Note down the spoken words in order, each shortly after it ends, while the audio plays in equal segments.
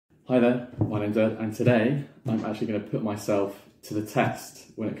Hi there, my name's Ed, and today I'm actually going to put myself to the test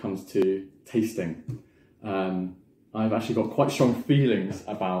when it comes to tasting. I've actually got quite strong feelings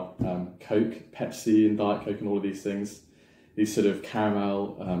about Coke, Pepsi and Diet Coke and all of these things, these sort of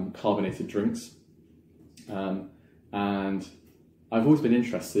caramel carbonated drinks. And I've always been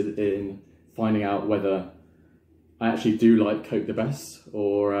interested in finding out whether I actually do like Coke the best,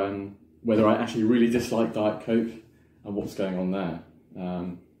 or whether I actually really dislike Diet Coke and what's going on there.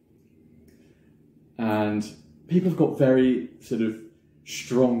 And people have got very sort of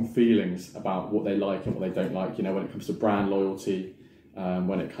strong feelings about what they like and what they don't like, you know, when it comes to brand loyalty,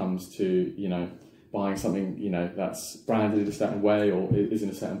 when it comes to, you know, buying something, you know, that's branded a certain way or is in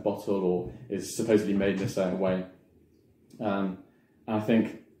a certain bottle or is supposedly made in a certain way. And I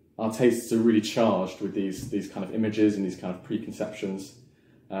think our tastes are really charged with these kind of images and these kind of preconceptions.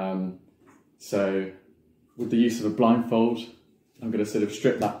 So with the use of a blindfold, I'm going to sort of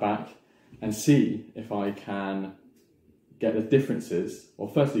strip that back and see if I can get the differences, or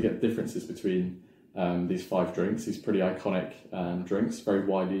firstly get the differences between these 5 drinks, these pretty iconic drinks, very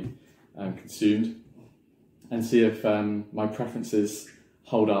widely consumed, and see if my preferences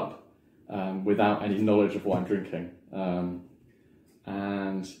hold up without any knowledge of what I'm drinking.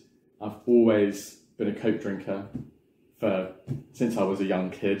 And I've always been a Coke drinker since I was a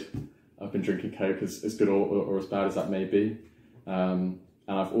young kid. I've been drinking Coke, as good or as bad as that may be.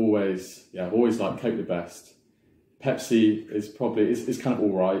 And I've always liked Coke the best. Pepsi is probably is kind of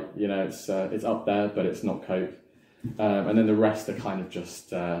all right, you know, it's up there, but it's not Coke. And then the rest are kind of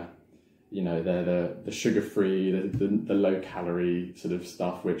just you know, they're the sugar-free, the low-calorie sort of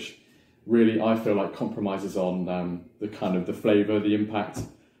stuff, which really I feel like compromises on the kind of the flavour, the impact.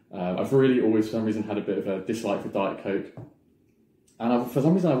 I've really always, for some reason, had a bit of a dislike for Diet Coke, and for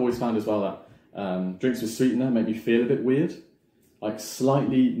some reason I've always found as well that drinks with sweetener make me feel a bit weird. Like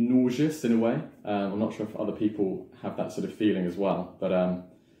slightly nauseous in a way. I'm not sure if other people have that sort of feeling as well, but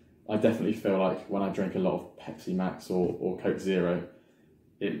I definitely feel like when I drink a lot of Pepsi Max or Coke Zero,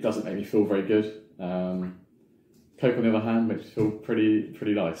 it doesn't make me feel very good. Coke, on the other hand, makes me feel pretty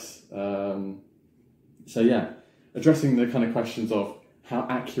nice. So yeah, addressing the kind of questions of how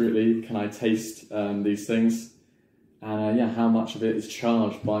accurately can I taste these things, and yeah, how much of it is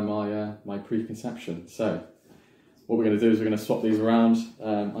charged by my preconception. So what we're going to do is we're going to swap these around.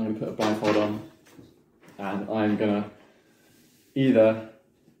 I'm going to put a blindfold on, and I'm going to either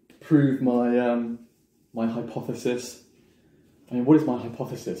prove my my hypothesis. I mean, what is my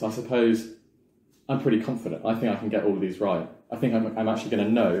hypothesis? I suppose I'm pretty confident. I think I can get all of these right. I think I'm actually going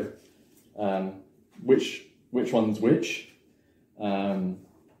to know which one's which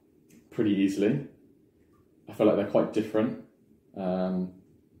pretty easily. I feel like they're quite different,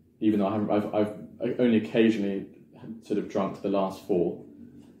 even though I've only occasionally sort of drunk the last 4,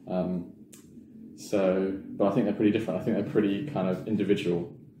 but I think they're pretty different. I think they're pretty kind of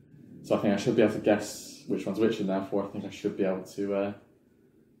individual, so I think I should be able to guess which one's which, and therefore I think I should be able to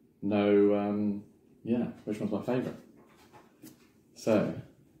know which one's my favourite. So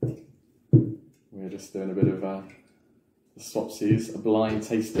we're just doing a bit of swapsies, a blind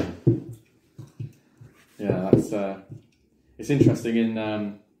tasting. Yeah, that's it's interesting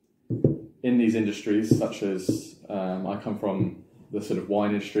in these industries, such as I come from the sort of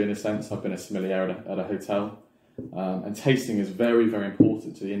wine industry in a sense. I've been a sommelier at a hotel, and tasting is very, very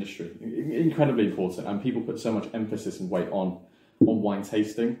important to the industry, incredibly important, and people put so much emphasis and weight on wine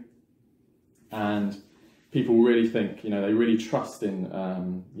tasting, and people really think, you know, they really trust in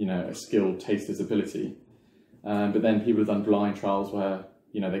you know, a skilled taster's ability, but then people have done blind trials where,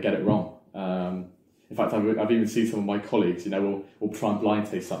 you know, they get it wrong. In fact, I've even seen some of my colleagues, you know, will try and blind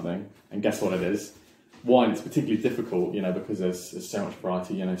taste something and guess what it is. Wine is particularly difficult, you know, because there's so much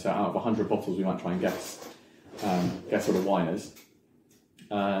variety, you know, so out of 100 bottles we might try and guess what a wine is.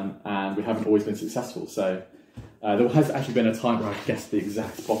 And we haven't always been successful. So there has actually been a time where I've guessed the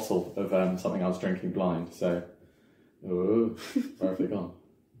exact bottle of something I was drinking blind. So, where have they gone?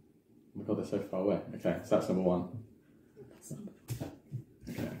 Oh my God, they're so far away. Okay, so that's number 1.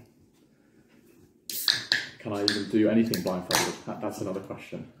 Okay. Can I even do anything blindfolded? That's another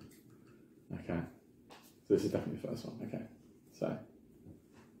question. Okay, so this is definitely the first one. Okay, so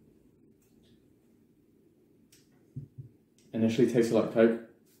initially tasted like Coke,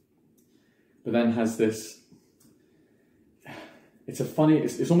 but then has this. It's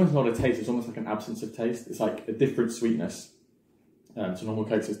almost not a taste. It's almost like an absence of taste. It's like a different sweetness to normal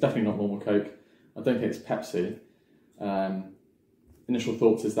Coke. So it's definitely not normal Coke. I don't think it's Pepsi. Initial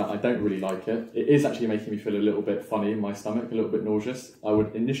thoughts is that I don't really like it. It is actually making me feel a little bit funny in my stomach, a little bit nauseous. I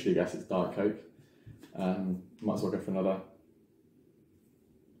would initially guess it's Diet Coke. Might as well go for another.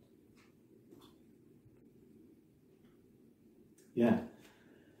 yeah.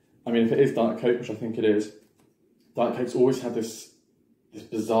 I mean, if it is Diet Coke, which I think it is, Diet Coke's always had this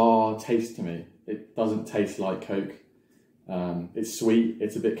bizarre taste to me. It doesn't taste like Coke. It's sweet,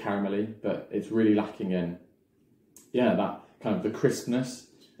 it's a bit caramelly, but it's really lacking in, yeah, that kind of the crispness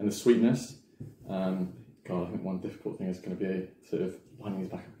and the sweetness. God, I think one difficult thing is going to be sort of lining these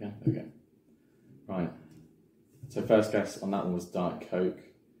back up again. There we go. Right. So first guess on that one was Diet Coke.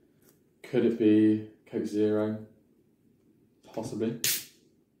 Could it be Coke Zero? Possibly.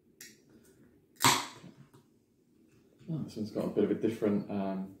 Oh, this one's got a bit of a different,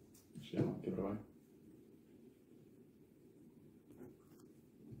 actually I might give it away.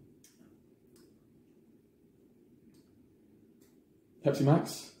 Pepsi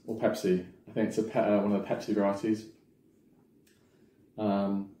Max or Pepsi? I think it's one of the Pepsi varieties.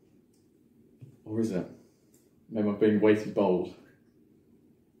 Or is it? Maybe I'm being way too bold.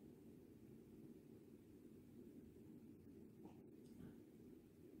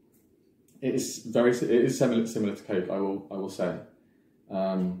 It is similar to Coke, I will say.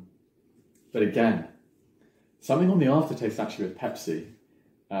 But again, something on the aftertaste actually with Pepsi.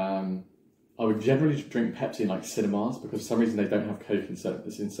 I would generally drink Pepsi in like cinemas because for some reason they don't have Coke in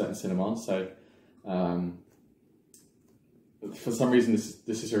certain cinemas. So for some reason this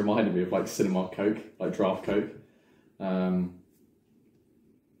is reminding me of like cinema Coke, like draft Coke.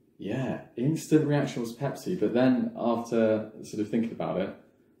 Yeah, instant reaction was Pepsi, but then after sort of thinking about it,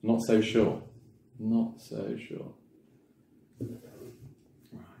 not so sure. Not so sure.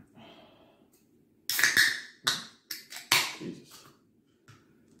 Right. Jesus.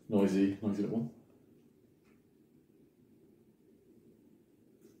 Noisy little one.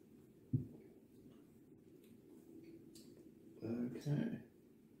 Okay.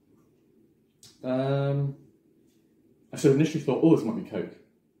 I sort of initially thought, oh, this might be Coke.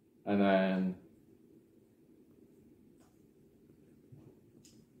 And then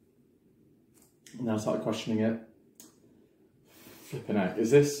now I started questioning it. Flipping out.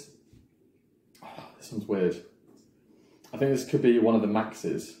 Is this... Oh, this one's weird. I think this could be one of the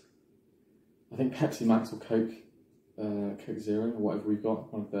Maxes. I think Pepsi Max or Coke, Coke Zero, or whatever we've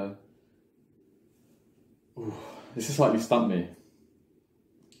got. One of the... Ooh, this has slightly stumped me.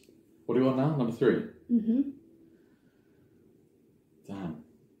 What are we on now? Number 3? Mm-hmm. Damn.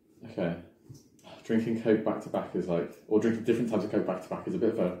 Okay. Drinking Coke back to back is like... Or drinking different types of Coke back to back is a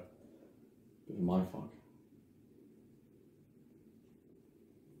bit of a mindfuck.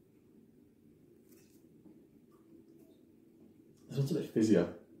 This one's a bit fizzier.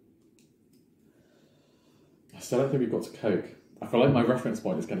 I still don't think we've got to Coke. I feel like my reference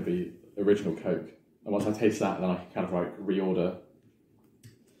point is going to be original Coke. And once I taste that, then I can kind of like reorder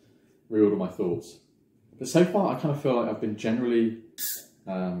my thoughts. But so far, I kind of feel like I've been generally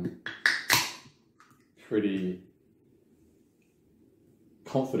pretty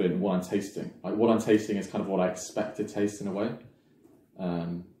confident in what I'm tasting. Like what I'm tasting is kind of what I expect to taste in a way.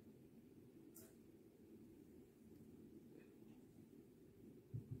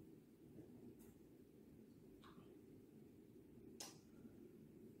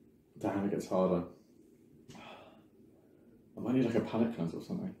 Damn, it gets harder. I might need like a palate cleanser or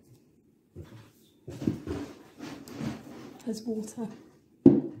something. There's water.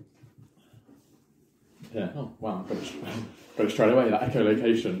 Yeah, oh wow, got it straight away, that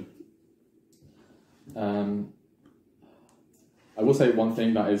echolocation. I will say one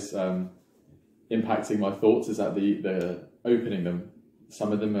thing that is impacting my thoughts is that the opening them,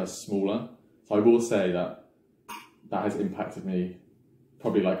 some of them are smaller. So I will say that has impacted me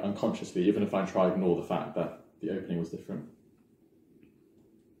probably like unconsciously, even if I try to ignore the fact that the opening was different.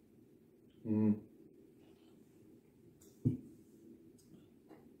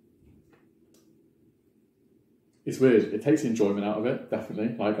 It's weird. It takes the enjoyment out of it,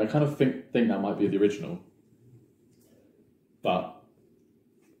 definitely. Like I kind of think that might be the original, but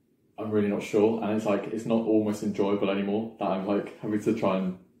I'm really not sure. And it's like it's not almost enjoyable anymore. That I'm like having to try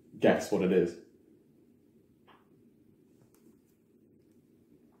and guess what it is.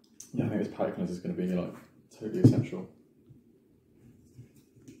 Yeah, I think this palate cleanser is going to be like totally essential.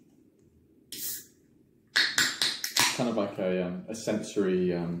 Kind of like a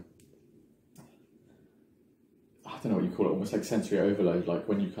sensory. I don't know what you call it, almost like sensory overload, like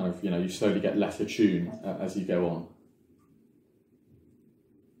when you kind of, you slowly get less attuned as you go on.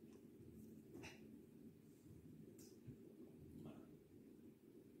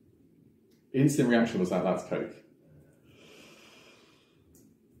 Instant reaction was that's Coke.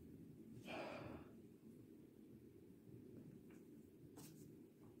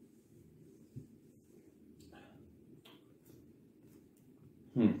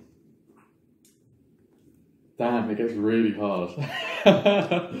 Damn, it gets really hard.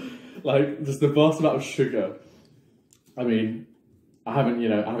 Like, just the vast amount of sugar. I mean, I haven't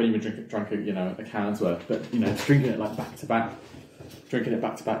even drunk a can's worth, but drinking it like back to back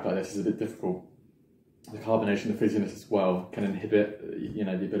like this is a bit difficult. The carbonation, the fizziness as well can inhibit, the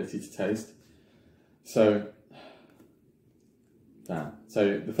ability to taste. So, damn.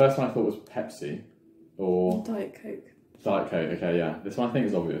 So the first one I thought was Pepsi or Diet Coke. Diet Coke. Okay, yeah. This one I think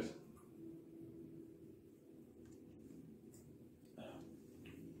is obvious.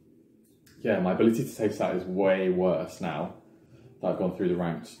 Yeah, my ability to taste that is way worse now that I've gone through the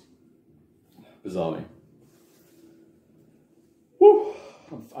ranks. Bizarrely. Woo!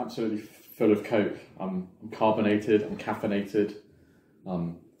 I'm absolutely full of Coke. I'm carbonated, I'm caffeinated,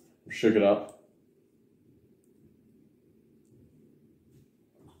 I'm sugared up.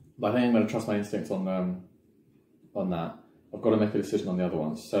 But I think I'm going to trust my instincts on that. I've got to make a decision on the other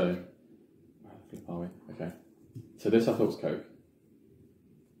ones. So, where the flip are we? Okay. So this I thought was Coke.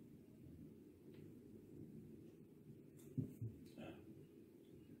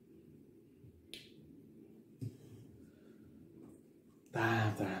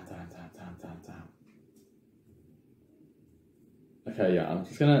 Damn. Okay, yeah, I'm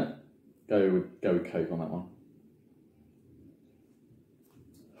just gonna go with Coke on that one.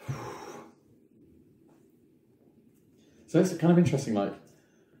 So it's kind of interesting, like,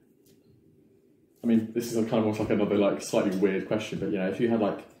 I mean, this is kind of almost like another like slightly weird question, but if you had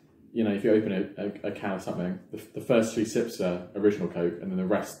like, if you open a can of something, the first 3 sips are original Coke, and then the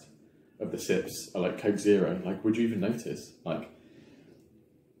rest of the sips are like Coke Zero. Like, would you even notice? Like,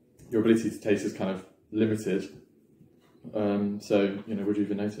 your ability to taste is kind of limited. So, would you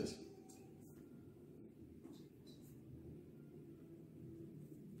even notice?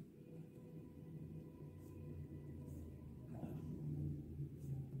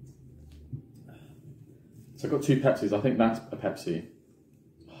 So I've got 2 Pepsis. I think that's a Pepsi.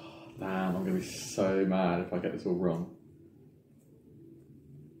 Oh, damn, I'm going to be so mad if I get this all wrong.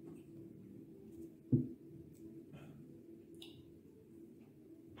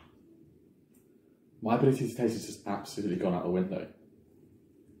 My ability to taste has just absolutely gone out the window.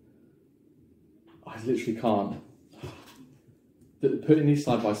 I literally can't. Putting these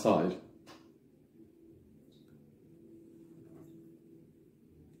side by side.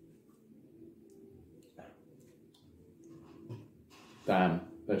 Damn,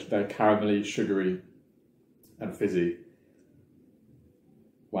 they're caramelly, sugary, and fizzy.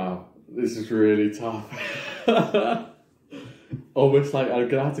 Wow, this is really tough. Almost like I'm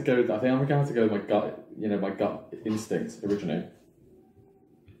gonna have to go with. I think I'm gonna have to go with my gut. My gut instincts originally.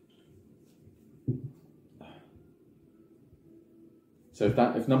 So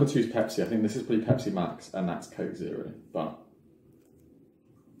if number 2 is Pepsi, I think this is probably Pepsi Max, and that's Coke Zero. But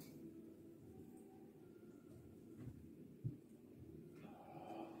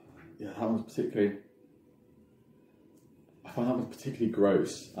yeah, that one's particularly. I find that one particularly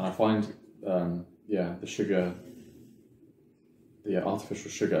gross, and I find the sugar. The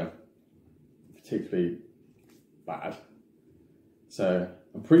artificial sugar, particularly bad. So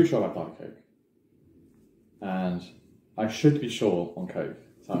I'm pretty sure about Diet Coke. And I should be sure on Coke.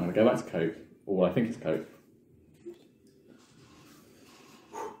 So I'm going to go back to Coke, or what I think is Coke.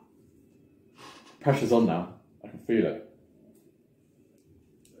 Pressure's on now. I can feel it.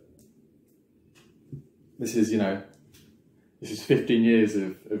 This is 15 years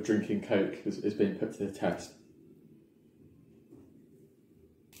of drinking Coke is being put to the test.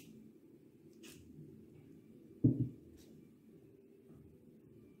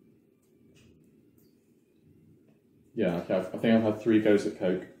 Yeah, okay, I think I've had 3 goes at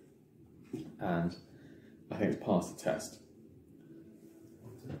Coke, and I think it's passed the test.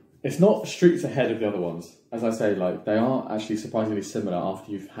 It's not streets ahead of the other ones. As I say, like, they are actually surprisingly similar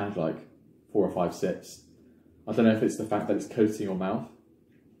after you've had like 4 or 5 sips. I don't know if it's the fact that it's coating your mouth.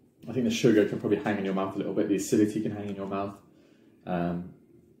 I think the sugar can probably hang in your mouth a little bit, the acidity can hang in your mouth.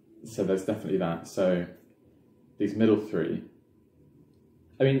 So there's definitely that. So these middle 3,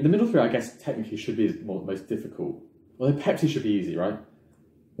 I mean, the middle 3 I guess technically should be the most difficult. Well, the Pepsi should be easy, right?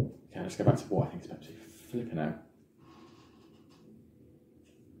 Okay, let's go back to what I think is Pepsi. Flipping out.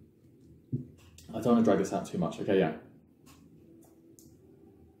 I don't want to drag this out too much. Okay, yeah.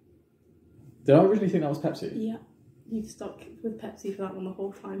 Did I originally think that was Pepsi? Yeah. You've stuck with Pepsi for that one the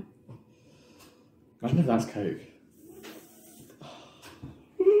whole time. Imagine if that's Coke.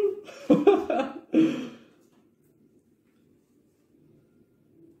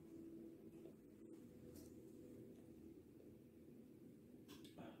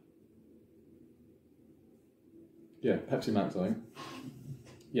 Yeah, Pepsi Max, I think.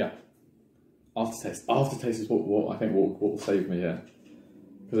 Yeah. Aftertaste. Aftertaste is what I think what will save me. Yeah,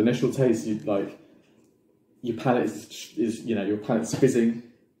 because initial taste, you like your palate is your palate's fizzing.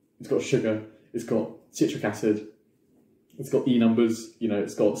 It's got sugar. It's got citric acid. It's got E numbers.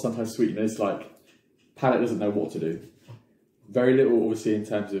 It's got sometimes sweetness. Like palate doesn't know what to do. Very little, obviously, in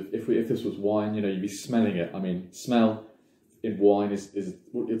terms of if this was wine, you'd be smelling it. I mean, smell in wine is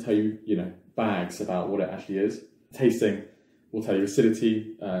it'll tell you, bags about what it actually is. Tasting will tell you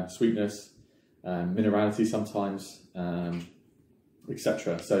acidity, sweetness, minerality sometimes,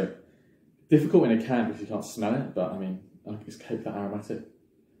 etc. So difficult in a can because you can't smell it, but I mean, is Coke that aromatic?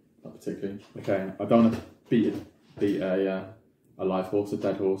 Not particularly. Okay, I don't want to beat a live horse, a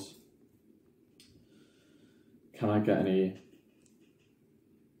dead horse. Can I get any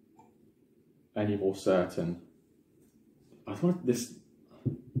more certain? I just want this.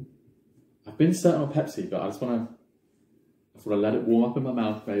 I've been certain on Pepsi, but I just want to let it warm up in my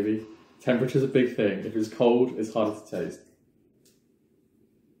mouth. Maybe temperature's a big thing. If it's cold, it's harder to taste.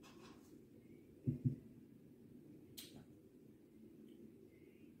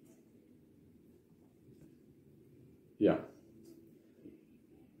 Yeah.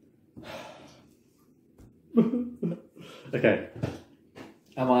 Okay.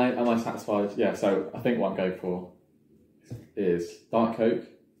 Am I satisfied? Yeah. So I think what I'm going for is Diet Coke,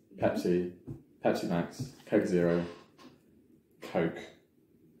 Pepsi, Pepsi Max, Coke Zero, Coke.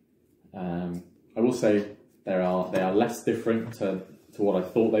 I will say they are less different to what I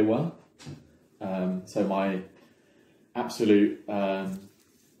thought they were. So my absolute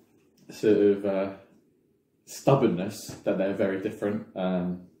sort of stubbornness that they're very different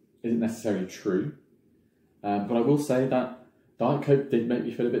isn't necessarily true. But I will say that Diet Coke did make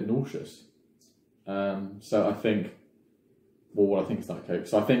me feel a bit nauseous. So I think, what I think is Diet Coke.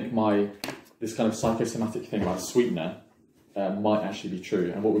 So I think this kind of psychosomatic thing about sweetener might actually be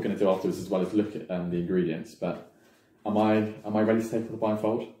true. And what we're going to do afterwards as well is look at the ingredients. But am I ready to take the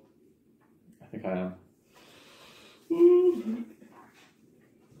blindfold? I think I am. Ooh.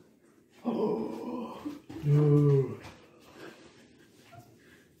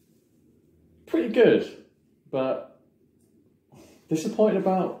 Pretty good, but disappointed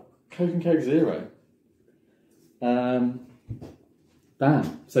about Coke and Coke Zero. Damn.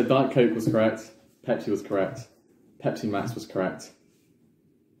 So Diet Coke was correct, Pepsi was correct, Pepsi Max was correct.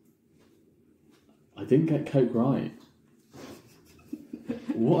 I didn't get Coke right.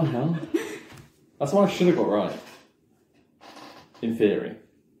 What the hell? That's what I should have got right. In theory.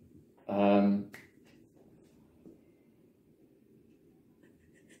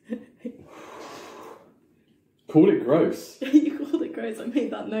 Called it gross. You called it gross. I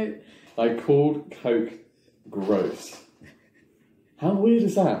made that note. I called Coke gross. How weird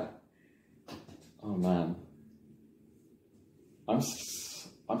is that? Oh man, I'm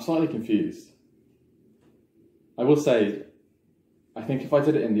slightly confused. I will say, I think if I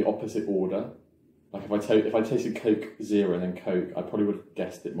did it in the opposite order, like if I tasted Coke Zero and then Coke, I probably would have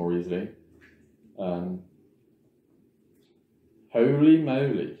guessed it more easily. Holy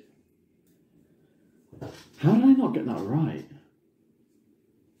moly! How did I not get that right?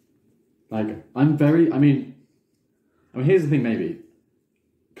 Like, I mean, here's the thing maybe.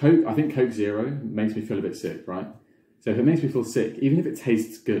 Coke, I think Coke Zero makes me feel a bit sick, right? So if it makes me feel sick, even if it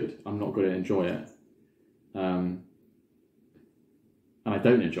tastes good, I'm not going to enjoy it. And I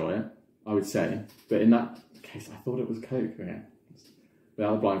don't enjoy it, I would say. But in that case, I thought it was Coke, okay?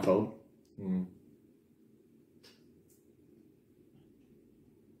 Without the blindfold.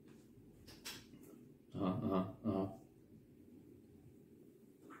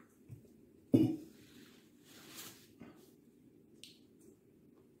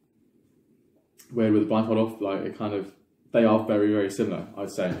 Weird with the blindfold off, like it kind of, they are very, very similar, I'd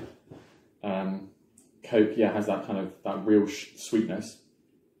say. Coke, yeah, has that kind of, that real sweetness.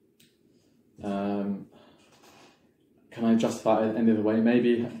 Can I justify it any other way?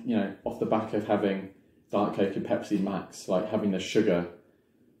 Maybe, off the back of having Diet Coke and Pepsi Max, like having the sugar,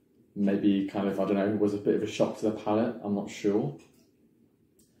 maybe kind of, I don't know, was a bit of a shock to the palate, I'm not sure.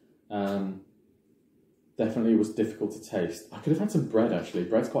 Definitely was difficult to taste. I could have had some bread actually,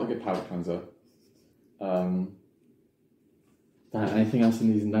 bread's quite a good palate cleanser. Anything else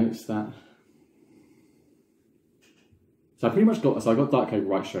in these notes that... So I got Diet Coke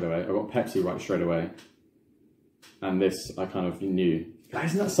right straight away, I got Pepsi right straight away. And this I kind of knew.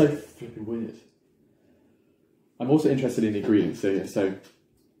 Isn't that so flipping weird? I'm also interested in the ingredients. So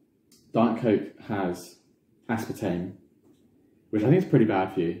Diet Coke has aspartame, which I think is pretty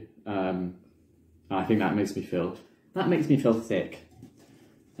bad for you. And I think that makes me feel sick.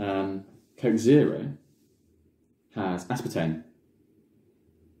 Coke Zero has aspartame,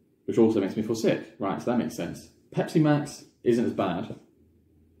 which also makes me feel sick, right? So that makes sense. Pepsi Max isn't as bad.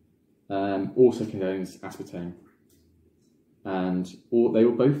 Also contains aspartame. And they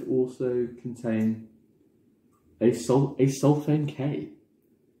will both also contain asulfame K.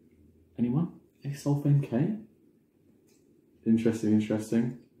 Anyone? Asulfame K?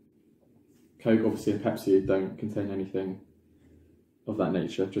 Interesting. Coke, obviously, and Pepsi don't contain anything of that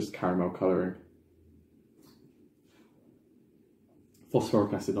nature, just caramel colouring.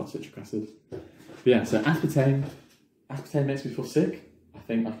 Phosphoric acid, not citric acid. But yeah, so aspartame makes me feel sick. I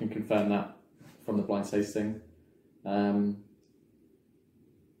think I can confirm that from the blind tasting. Damn,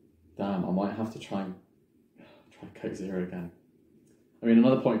 I might have to try Coke Zero again. I mean,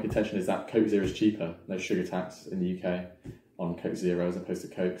 another point of contention is that Coke Zero is cheaper. No sugar tax in the UK on Coke Zero as opposed to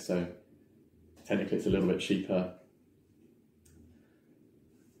Coke, so technically it's a little bit cheaper.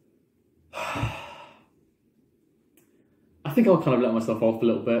 I think I'll kind of let myself off a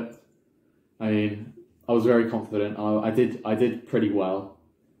little bit. I mean, I was very confident. I did pretty well.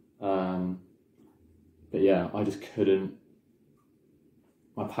 But yeah, I just couldn't.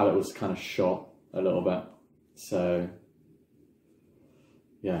 My palate was kind of shot a little bit. So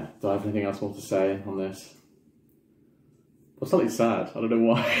yeah, do I have anything else more to say on this? I'm slightly sad. I don't know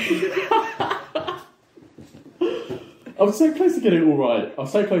why. I was so close to getting it all right. I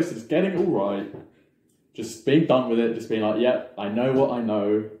was so close to just getting it all right. Just being done with it. Just being like, yep, I know what I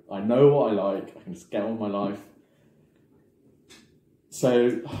know. I know what I like. I can just get on with my life.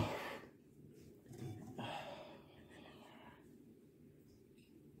 So,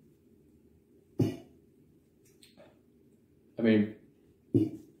 I mean,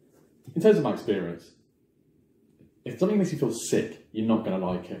 in terms of my experience, if something makes you feel sick, you're not going to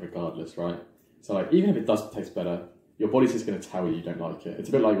like it regardless, right? So like, even if it does taste better, your body's just going to tell you don't like it. It's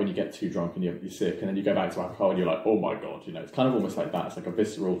a bit like when you get too drunk and you're sick and then you go back to alcohol and you're like, oh my God, you know, it's kind of almost like that. It's like a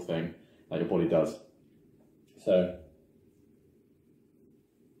visceral thing that your body does. So,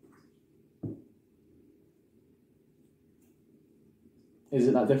 is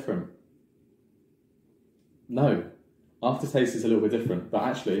it that different? No. Aftertaste is a little bit different, but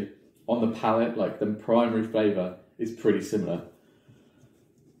actually on the palate, like the primary flavour is pretty similar.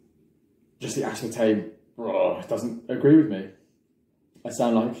 Just the aspartame, it doesn't agree with me. I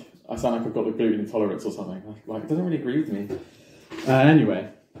sound like I've got the gluten intolerance or something. Like it doesn't really agree with me. Anyway,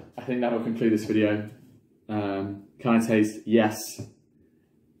 I think that will conclude this video. Can I taste? Yes.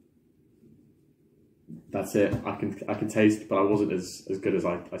 That's it. I can taste, but I wasn't as good as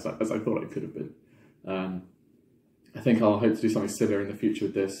I thought it could have been. I think I'll hope to do something similar in the future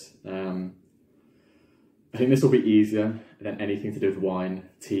with this. I think this will be easier than anything to do with wine,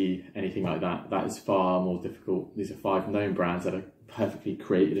 tea, anything like that. That is far more difficult. These are 5 known brands that are perfectly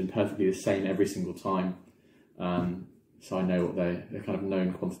created and perfectly the same every single time. So I know what they're kind of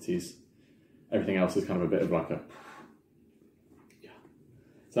known quantities. Everything else is kind of a bit of like a... Yeah.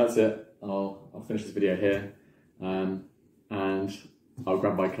 So that's it. I'll finish this video here. And I'll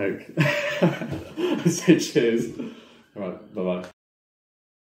grab my Coke. Say cheers. All right, bye-bye.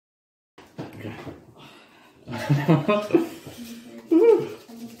 Okay.